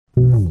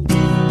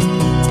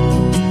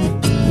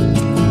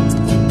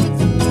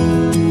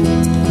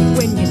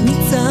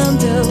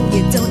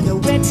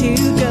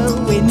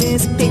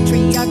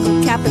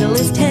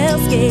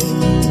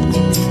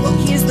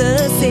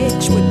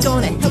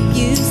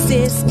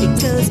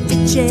'Cause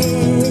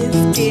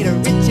bitches get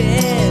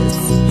riches.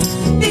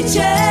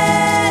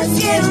 Bitches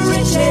get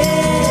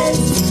riches.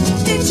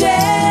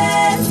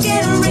 Bitches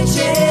get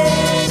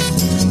riches.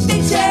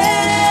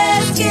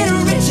 Bitches get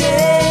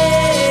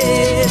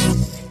riches.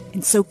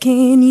 And so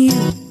can you.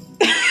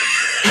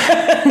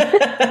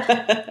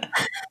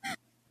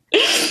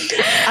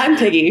 I'm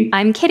Piggy.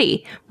 I'm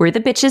Kitty. We're the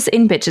bitches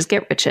in Bitches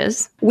Get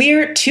Riches.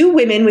 We're two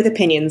women with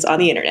opinions on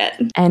the internet.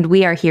 And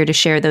we are here to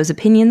share those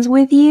opinions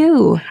with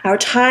you. Our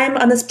time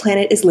on this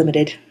planet is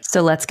limited.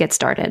 So let's get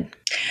started.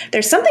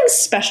 There's something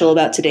special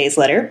about today's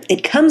letter.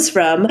 It comes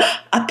from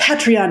a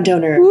Patreon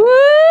donor. Woo!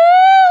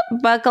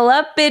 Buckle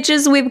up,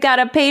 bitches. We've got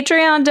a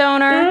Patreon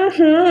donor.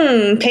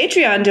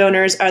 Patreon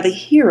donors are the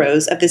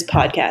heroes of this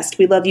podcast.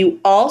 We love you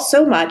all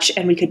so much,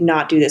 and we could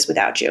not do this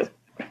without you.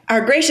 Our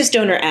gracious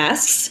donor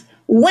asks,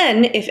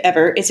 when, if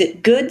ever, is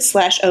it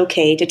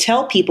good/okay to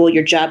tell people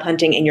you're job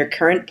hunting in your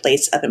current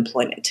place of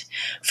employment?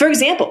 For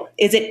example,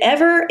 is it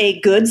ever a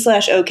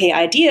good/okay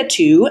idea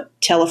to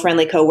tell a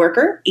friendly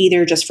coworker,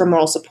 either just for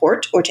moral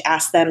support or to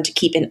ask them to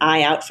keep an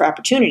eye out for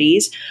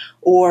opportunities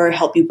or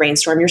help you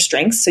brainstorm your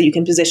strengths so you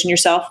can position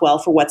yourself well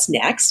for what's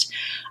next?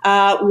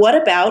 What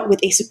about with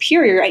a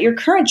superior at your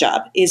current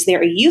job? Is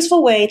there a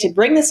useful way to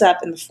bring this up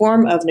in the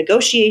form of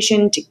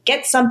negotiation to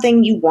get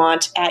something you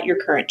want at your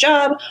current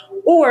job,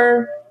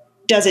 or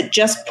does it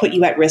just put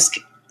you at risk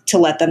to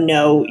let them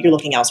know you're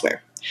looking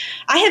elsewhere?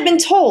 I have been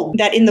told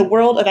that in the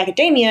world of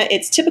academia,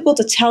 it's typical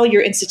to tell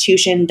your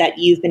institution that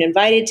you've been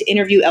invited to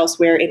interview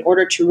elsewhere in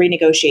order to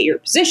renegotiate your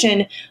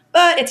position,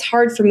 but it's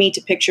hard for me to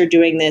picture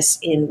doing this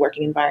in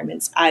working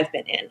environments I've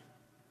been in.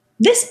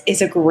 This is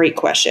a great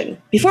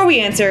question. Before we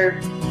answer,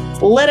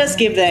 let us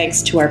give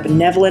thanks to our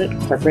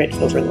benevolent corporate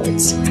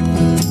overlords.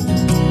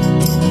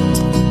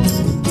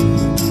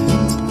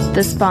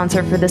 The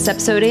sponsor for this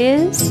episode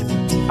is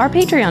our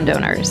Patreon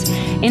donors.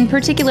 In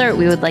particular,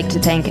 we would like to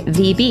thank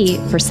VB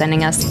for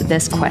sending us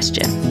this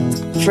question.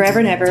 Forever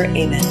and ever,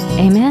 amen.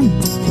 Amen.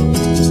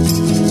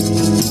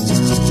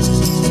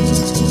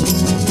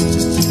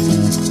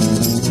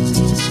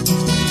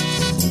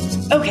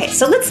 Okay,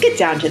 so let's get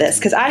down to this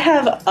because I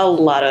have a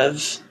lot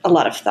of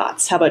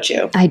thoughts. How about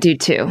you? I do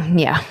too,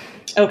 yeah.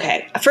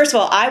 Okay. First of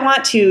all, I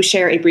want to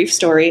share a brief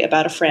story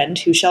about a friend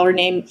who shall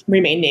remain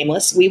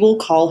nameless. We will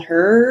call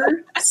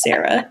her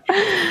Sarah,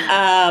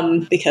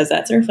 because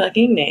that's her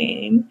fucking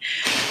name.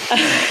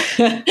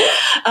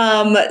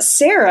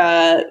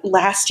 Sarah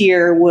last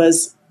year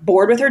was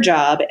bored with her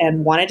job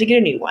and wanted to get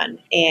a new one.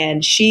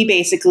 And she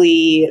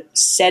basically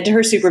said to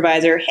her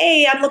supervisor,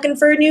 hey, I'm looking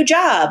for a new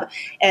job.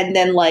 And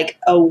then like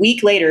a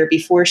week later,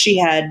 before she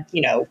had,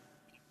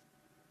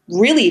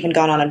 really even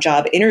gone on a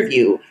job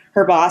interview,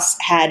 her boss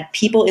had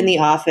people in the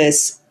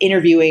office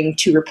interviewing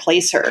to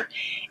replace her.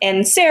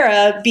 And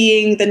Sarah,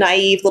 being the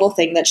naive little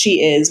thing that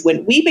she is,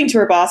 went weeping to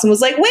her boss and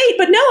was like, wait,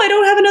 but no, I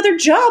don't have another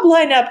job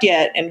lined up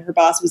yet. And her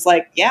boss was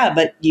like, yeah,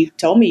 but you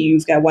told me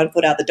you've got one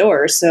foot out the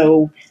door.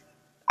 So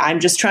I'm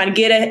just trying to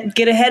get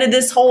ahead of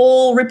this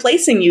whole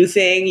replacing you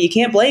thing. You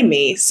can't blame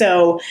me.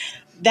 So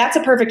that's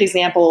a perfect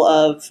example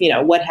of,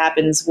 what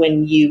happens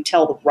when you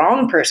tell the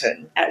wrong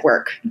person at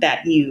work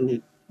that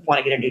you want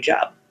to get a new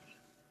job.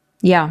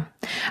 Yeah.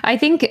 I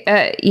think,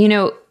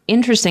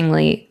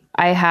 interestingly,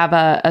 I have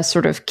a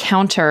sort of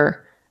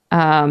counter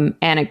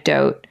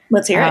anecdote.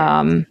 Let's hear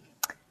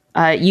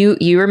it.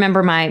 You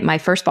remember my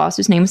first boss,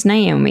 whose name was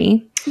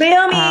Naomi.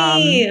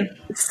 Naomi!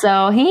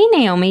 So, hey,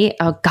 Naomi.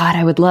 Oh, God,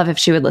 I would love if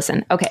she would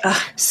listen. Okay.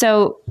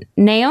 So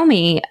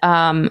Naomi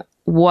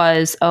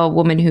was a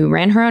woman who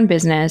ran her own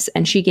business,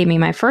 and she gave me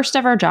my first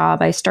ever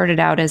job. I started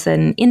out as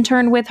an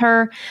intern with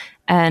her,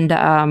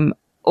 and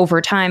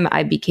over time,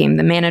 I became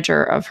the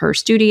manager of her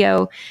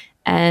studio,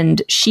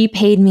 and she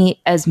paid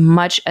me as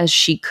much as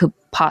she could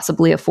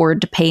possibly afford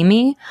to pay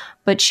me,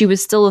 but she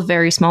was still a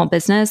very small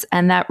business,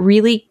 and that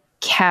really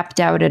capped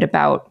out at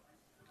about,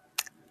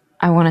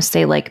 I want to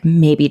say like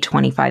maybe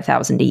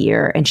 $25,000 a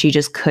year, and she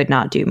just could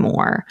not do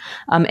more.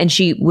 And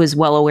she was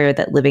well aware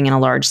that living in a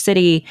large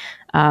city,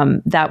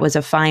 that was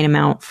a fine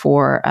amount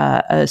for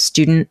a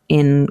student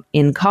in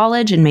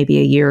college and maybe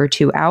a year or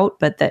two out,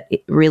 but that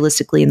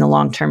realistically in the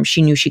long term,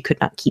 she knew she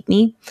could not keep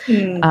me.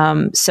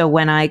 So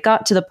when I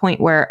got to the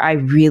point where I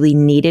really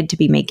needed to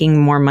be making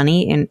more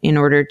money in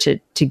order to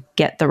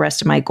get the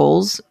rest of my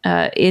goals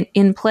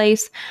in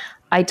place,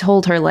 I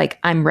told her, like,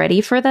 I'm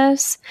ready for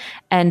this.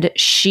 And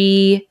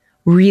she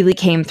really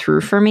came through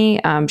for me.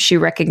 She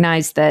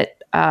recognized that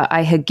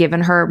I had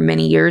given her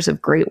many years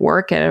of great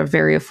work at a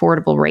very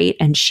affordable rate,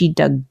 and she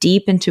dug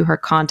deep into her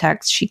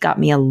contacts. She got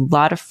me a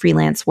lot of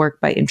freelance work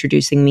by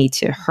introducing me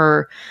to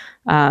her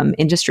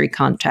industry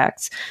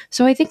contacts.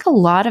 So I think a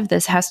lot of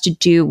this has to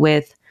do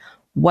with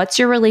what's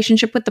your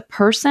relationship with the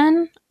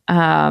person,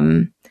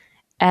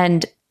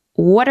 and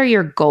what are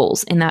your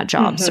goals in that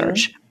job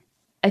search.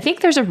 I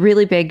think there's a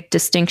really big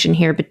distinction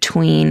here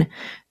between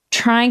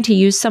trying to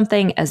use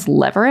something as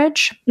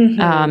leverage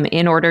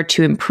in order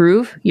to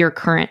improve your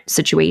current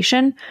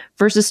situation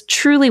versus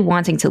truly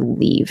wanting to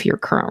leave your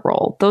current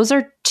role. Those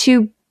are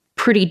two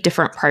pretty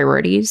different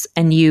priorities,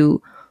 and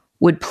you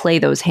would play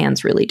those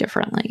hands really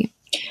differently.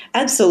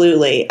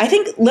 Absolutely. I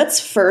think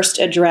let's first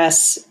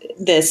address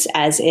this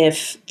as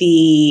if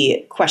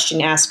the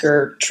question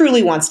asker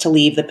truly wants to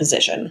leave the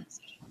position.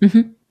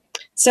 Mm-hmm.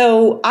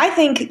 So I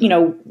think,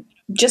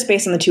 just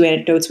based on the two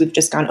anecdotes we've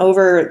just gone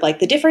over, like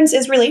the difference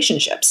is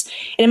relationships.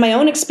 And in my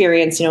own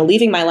experience,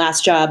 leaving my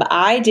last job,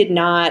 I did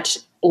not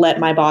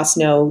let my boss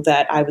know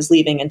that I was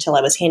leaving until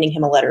I was handing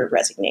him a letter of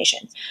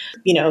resignation.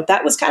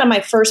 That was kind of my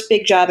first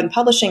big job in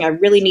publishing. I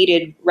really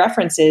needed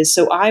references.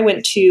 So I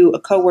went to a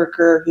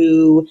coworker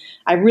who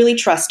I really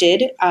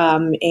trusted.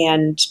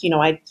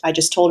 I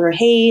just told her,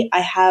 hey, I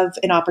have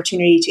an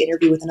opportunity to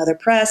interview with another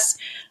press.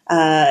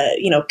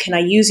 Can I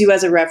use you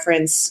as a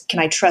reference?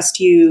 Can I trust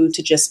you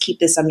to just keep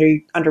this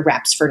under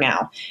wraps for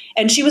now?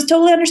 And she was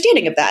totally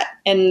understanding of that.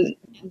 And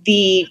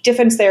the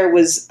difference there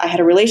was I had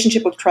a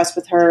relationship of trust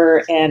with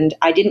her, and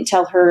I didn't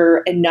tell her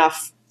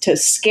enough to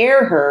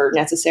scare her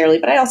necessarily,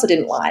 but I also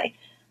didn't lie.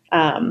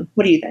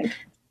 What do you think?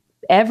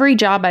 Every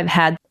job I've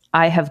had,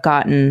 I have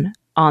gotten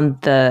on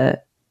the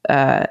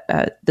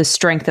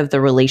strength of the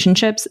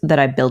relationships that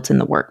I built in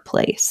the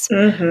workplace.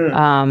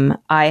 Mm-hmm.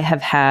 I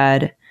have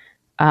had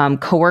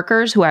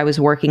coworkers who I was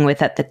working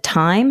with at the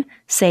time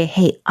say,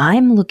 hey,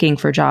 I'm looking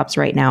for jobs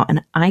right now.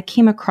 And I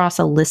came across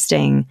a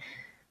listing.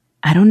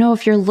 I don't know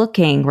if you're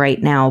looking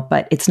right now,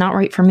 but it's not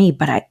right for me.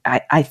 But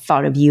I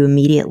thought of you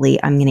immediately.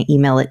 I'm going to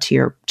email it to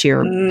your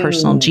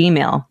personal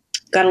Gmail.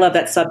 Gotta love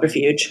that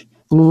subterfuge.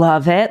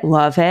 Love it.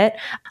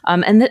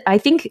 I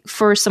think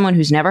for someone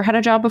who's never had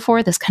a job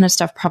before, this kind of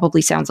stuff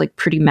probably sounds like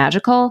pretty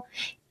magical.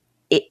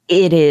 It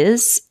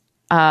is.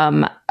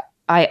 I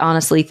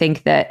honestly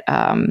think that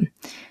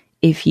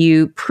if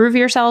you prove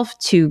yourself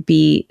to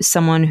be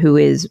someone who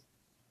is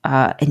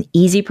an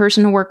easy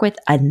person to work with,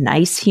 a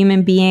nice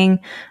human being,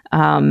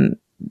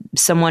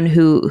 someone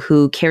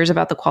who cares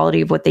about the quality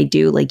of what they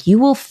do, like you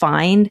will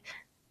find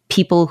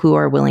people who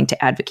are willing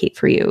to advocate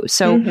for you.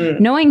 So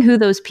knowing who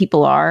those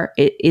people are,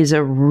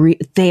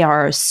 they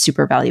are a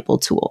super valuable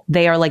tool.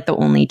 They are like the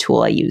only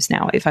tool I use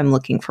now if I'm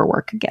looking for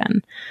work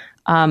again.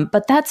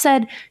 But that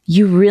said,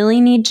 you really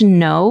need to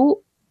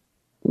know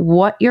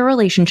what your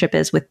relationship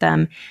is with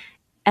them.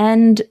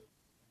 And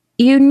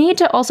you need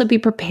to also be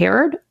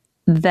prepared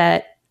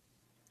that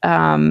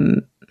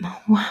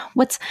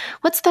what's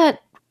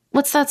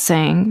that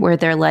saying where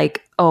they're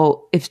like,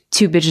 oh, if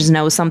two bitches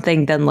know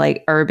something, then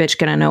like are a bitch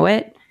gonna know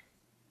it?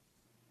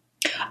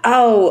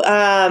 Oh,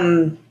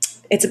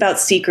 it's about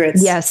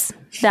secrets. Yes,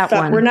 that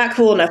one. We're not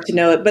cool enough to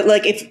know it, but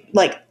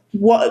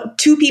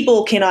two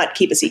people cannot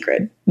keep a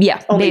secret.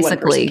 Yeah, only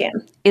basically, one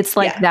person can. It's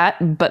like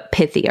that, but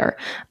pithier.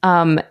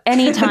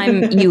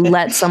 Anytime you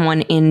let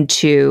someone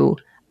into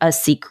a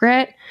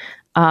secret,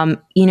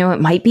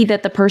 it might be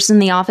that the person in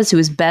the office who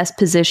is best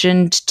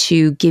positioned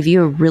to give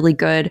you a really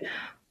good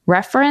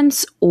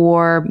reference,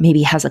 or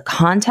maybe has a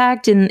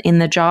contact in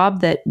the job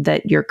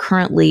that you're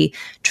currently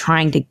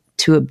trying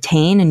to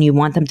obtain, and you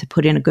want them to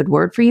put in a good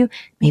word for you.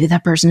 Maybe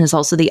that person is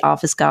also the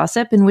office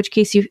gossip, in which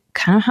case you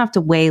kind of have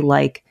to weigh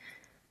like,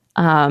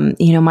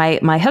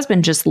 my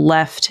husband just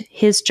left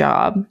his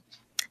job.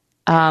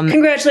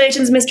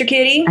 Congratulations, Mr.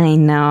 Kitty. I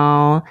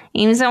know.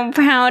 I'm so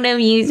proud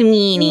of you,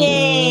 sweetie.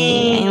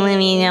 Yay. I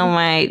love you so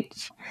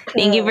much.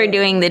 Thank you for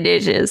doing the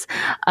dishes.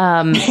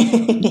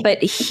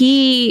 But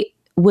he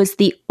was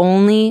the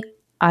only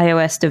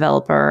iOS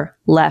developer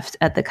left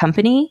at the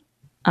company.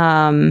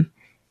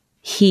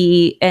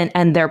 He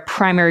and their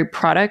primary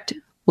product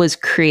was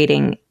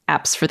creating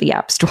apps for the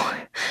App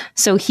Store.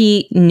 So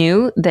he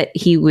knew that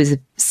he was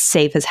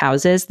safe as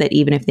houses, that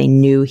even if they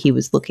knew he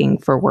was looking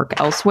for work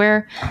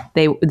elsewhere,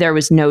 there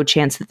was no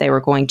chance that they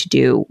were going to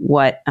do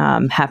what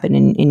happened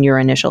in your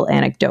initial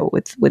anecdote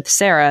with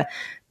Sarah,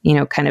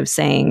 kind of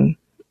saying,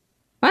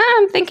 well,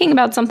 I'm thinking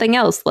about something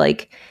else.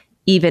 Like,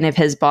 even if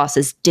his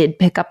bosses did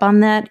pick up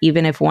on that,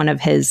 even if one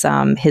of his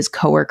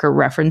coworker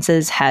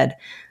references had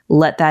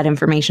let that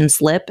information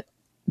slip,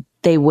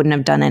 they wouldn't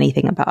have done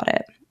anything about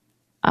it.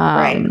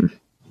 Right.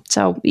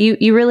 So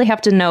you really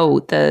have to know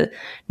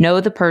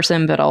the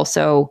person, but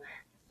also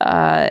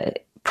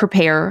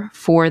prepare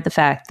for the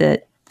fact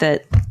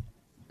that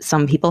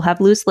some people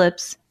have loose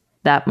lips.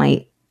 That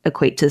might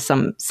equate to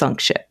some sunk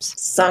ships.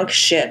 Sunk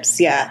ships,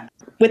 yeah.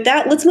 With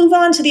that, let's move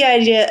on to the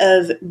idea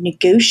of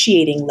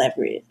negotiating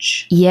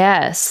leverage.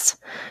 Yes.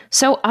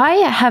 So I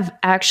have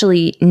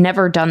actually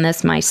never done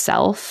this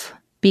myself,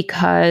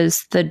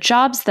 because the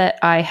jobs that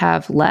I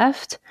have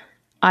left,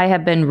 I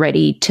have been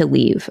ready to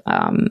leave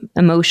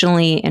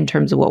emotionally, in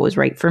terms of what was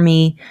right for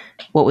me,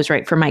 what was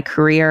right for my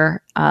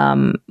career.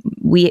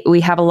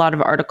 We have a lot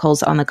of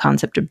articles on the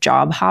concept of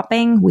job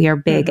hopping. We are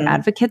big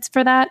advocates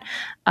for that.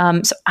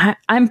 So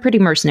I'm pretty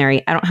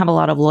mercenary. I don't have a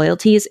lot of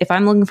loyalties. If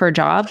I'm looking for a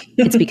job,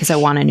 it's because I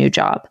want a new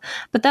job.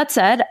 But that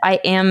said, I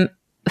am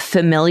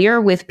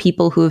familiar with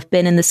people who have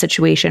been in the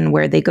situation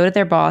where they go to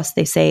their boss,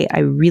 they say, I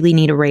really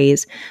need a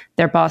raise.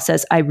 Their boss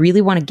says, I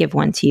really want to give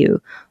one to you,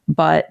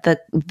 but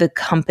the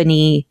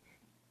company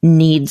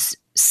needs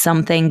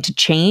something to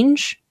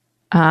change.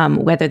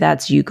 Whether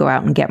that's you go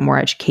out and get more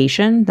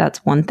education, that's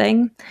one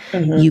thing.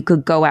 You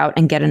could go out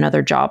and get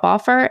another job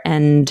offer,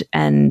 and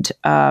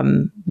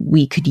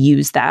we could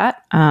use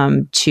that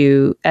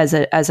to as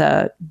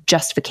a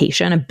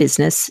justification, a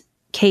business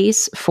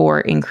case for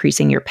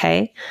increasing your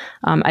pay.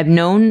 I've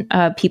known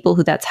people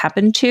who that's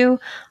happened to.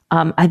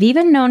 I've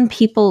even known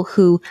people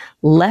who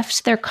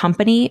left their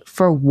company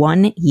for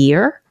 1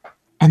 year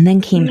and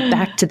then came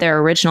back to their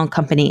original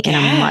company in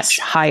a much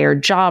higher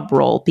job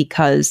role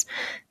because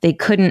they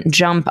couldn't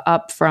jump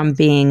up from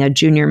being a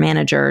junior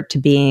manager to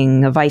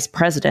being a vice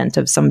president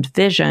of some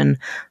division,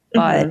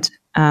 but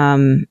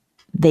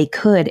they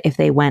could if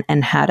they went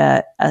and had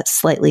a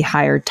slightly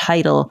higher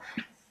title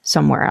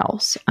somewhere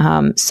else.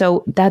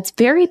 So that's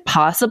very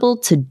possible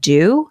to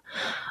do.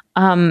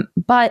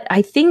 But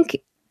I think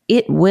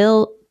it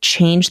will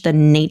change the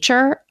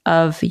nature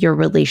of your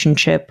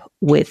relationship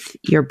with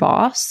your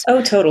boss.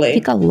 Oh, totally. I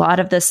think a lot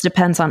of this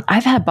depends on,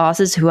 I've had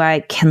bosses who I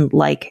can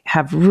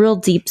have real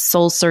deep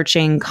soul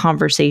searching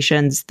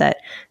conversations that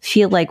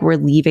feel like we're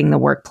leaving the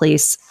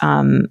workplace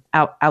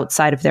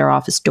outside of their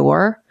office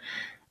door.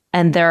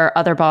 And there are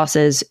other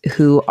bosses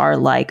who are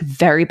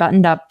very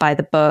buttoned up by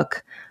the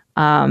book.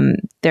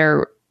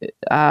 They're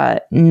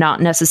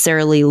not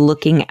necessarily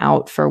looking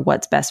out for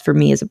what's best for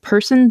me as a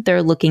person.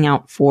 They're looking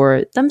out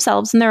for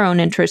themselves and their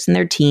own interests and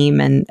their team.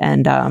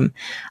 And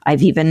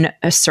I've even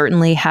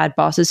certainly had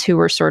bosses who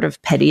were sort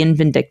of petty and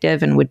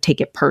vindictive and would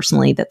take it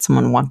personally that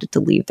someone wanted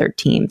to leave their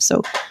team.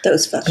 So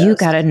those fuckers. You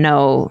gotta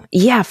know,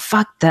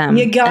 fuck them.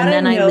 You gotta and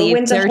then know I leave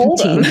when to their hold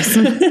teams.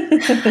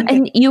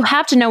 And you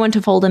have to know when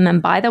to fold them.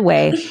 And by the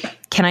way,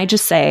 can I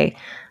just say,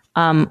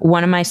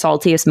 one of my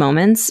saltiest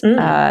moments,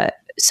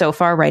 so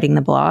far writing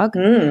the blog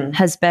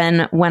has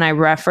been when I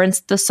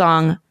referenced the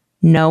song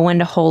Know When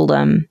to Hold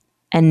 'Em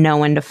and Know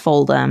When to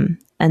Fold 'Em.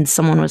 And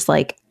someone was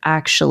like,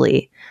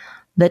 actually,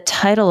 the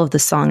title of the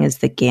song is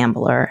The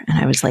Gambler. And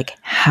I was like,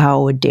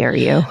 how dare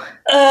you?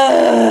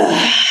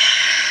 I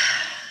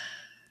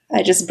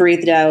just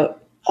breathed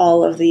out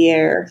all of the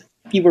air.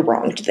 You were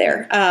wronged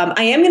there.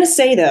 I am going to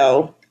say,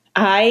 though,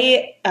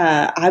 I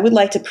would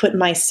like to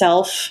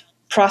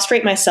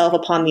prostrate myself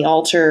upon the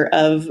altar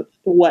of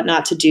what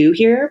not to do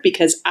here,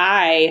 because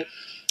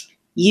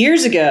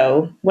years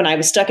ago, when I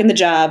was stuck in the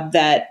job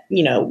that,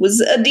 was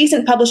a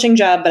decent publishing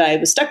job, but I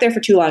was stuck there for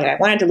too long and I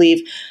wanted to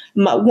leave.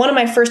 One of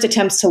my first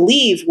attempts to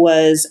leave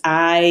was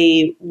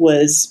I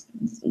was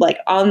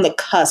on the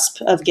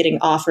cusp of getting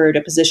offered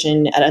a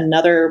position at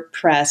another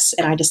press.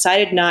 And I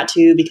decided not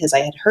to because I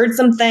had heard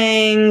some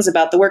things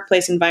about the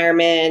workplace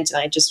environment. And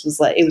I just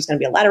was it was going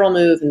to be a lateral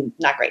move and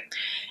not great.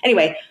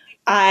 Anyway,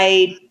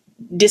 I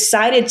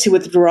decided to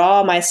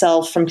withdraw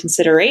myself from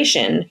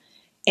consideration,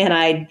 and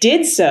I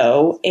did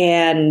so.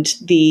 And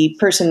the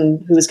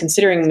person who was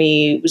considering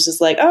me was just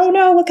like, oh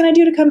no, what can I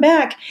do to come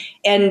back?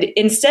 And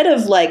instead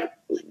of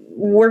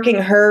working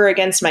her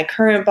against my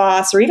current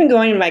boss, or even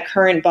going to my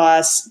current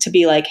boss to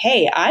be like,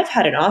 hey, I've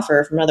had an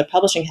offer from another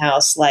publishing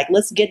house,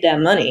 let's get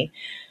that money.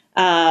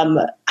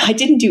 I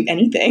didn't do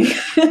anything.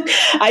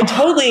 I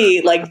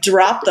totally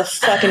dropped the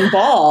fucking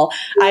ball.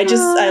 I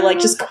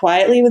just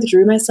quietly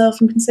withdrew myself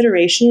from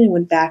consideration and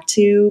went back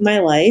to my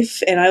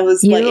life. And I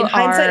was in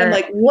hindsight, I'm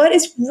like, what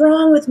is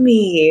wrong with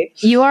me?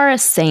 You are a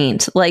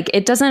saint.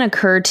 It doesn't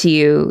occur to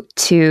you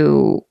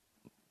to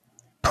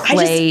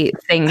play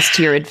things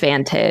to your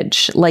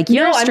advantage.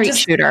 You're a straight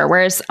shooter,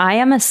 whereas I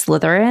am a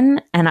Slytherin,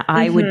 and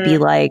I would be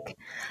like,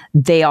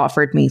 they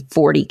offered me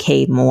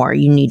 $40,000 more.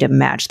 You need to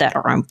match that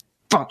or I'm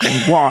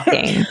fucking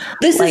walking.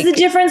 This is the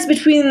difference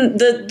between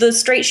the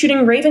straight shooting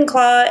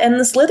Ravenclaw and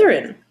the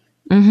Slytherin.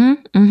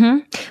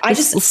 I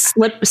just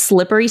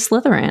slippery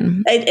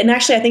Slytherin. And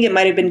actually, I think it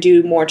might have been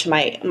due more to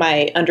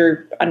my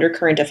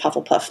undercurrent of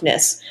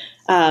Hufflepuffness.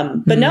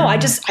 But no, I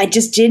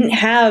just didn't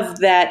have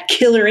that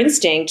killer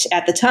instinct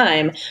at the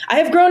time. I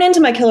have grown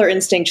into my killer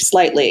instinct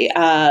slightly.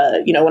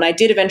 When I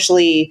did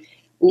eventually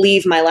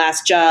leave my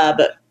last job,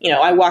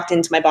 I walked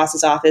into my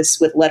boss's office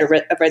with a letter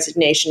of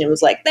resignation and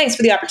was like, thanks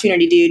for the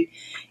opportunity, dude.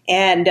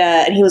 And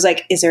he was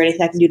like, is there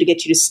anything I can do to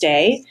get you to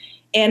stay?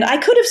 And I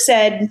could have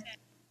said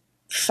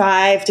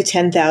 5 to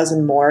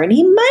 10,000 more, and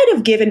he might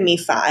have given me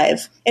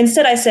 5.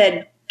 Instead, I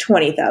said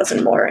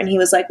 20,000 more. And he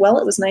was like, well,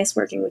 it was nice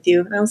working with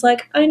you. And I was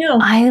like, I know.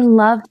 I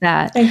love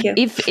that. Thank you.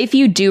 If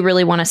you do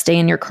really want to stay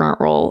in your current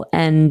role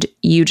and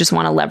you just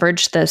want to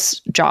leverage this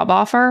job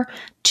offer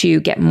to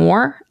get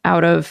more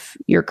out of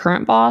your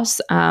current boss,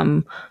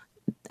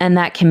 and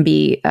that can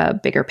be a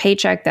bigger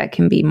paycheck, that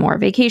can be more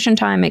vacation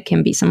time, it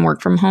can be some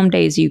work from home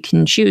days. You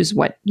can choose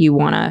what you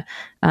want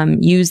to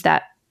use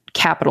that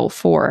capital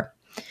for.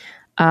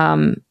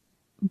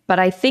 But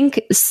I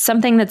think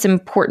something that's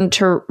important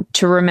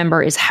to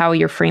remember is how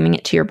you're framing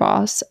it to your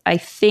boss. I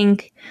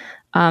think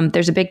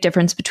there's a big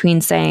difference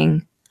between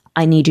saying,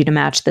 I need you to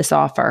match this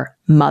offer,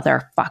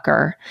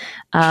 motherfucker,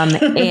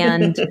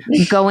 and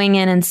going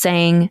in and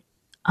saying,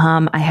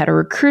 I had a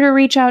recruiter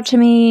reach out to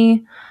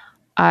me.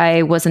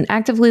 I wasn't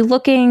actively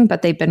looking,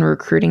 but they've been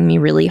recruiting me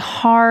really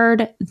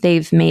hard.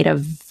 They've made a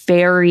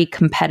very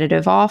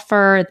competitive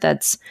offer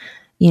that's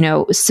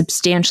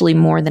substantially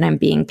more than I'm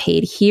being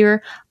paid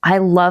here. I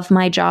love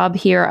my job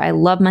here. I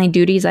love my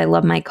duties. I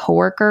love my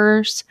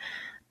coworkers.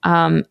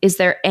 Is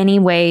there any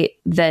way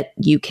that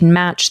you can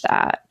match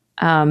that?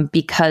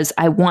 Because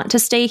I want to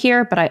stay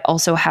here, but I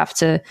also have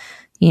to,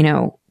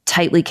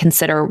 tightly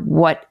consider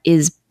what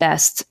is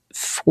best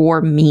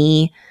for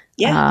me.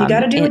 Yeah, you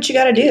got to do what you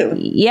got to do.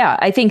 Yeah,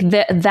 I think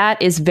that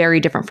is very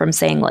different from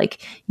saying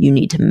like, you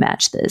need to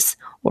match this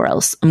or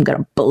else I'm going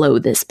to blow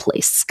this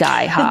place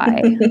sky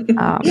high.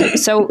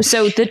 So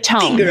the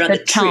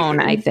tone,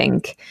 I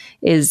think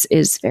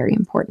is very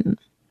important.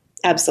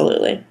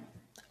 Absolutely.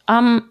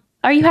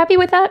 Are you happy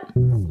with that?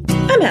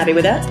 I'm happy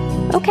with that.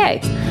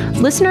 Okay.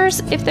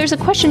 Listeners, if there's a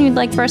question you'd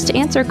like for us to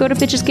answer, go to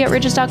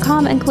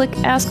bitchesgetriches.com and click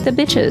Ask the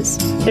Bitches.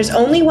 There's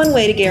only one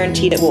way to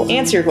guarantee that we'll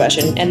answer your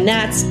question, and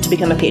that's to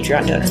become a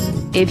Patreon donor.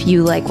 If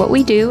you like what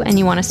we do and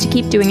you want us to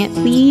keep doing it,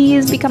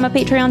 please become a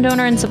Patreon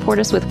donor and support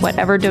us with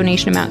whatever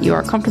donation amount you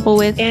are comfortable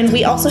with. And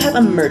we also have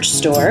a merch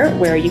store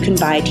where you can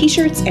buy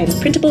t-shirts and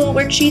printable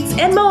worksheets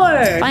and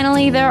more.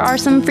 Finally, there are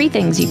some free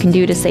things you can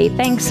do to say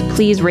thanks.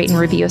 Please rate and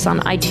review us on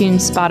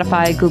iTunes,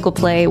 Spotify, Google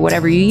Play,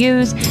 whatever you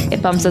use.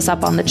 It bumps us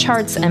up on the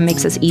charts and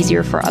makes us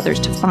easier for others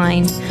to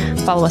find.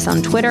 Follow us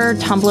on Twitter,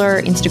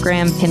 Tumblr,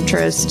 Instagram,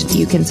 Pinterest.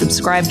 You can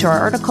subscribe to our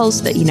articles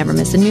so that you never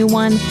miss a new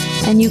one.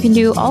 And you can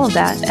do all of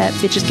that at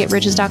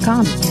bitchesgetriches.com.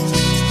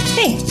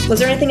 Hey, was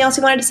there anything else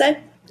you wanted to say?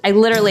 I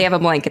literally have a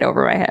blanket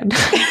over my head.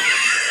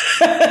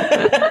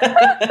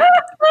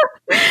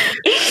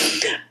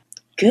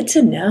 Good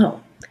to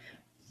know.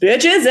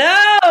 Bitches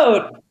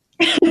out!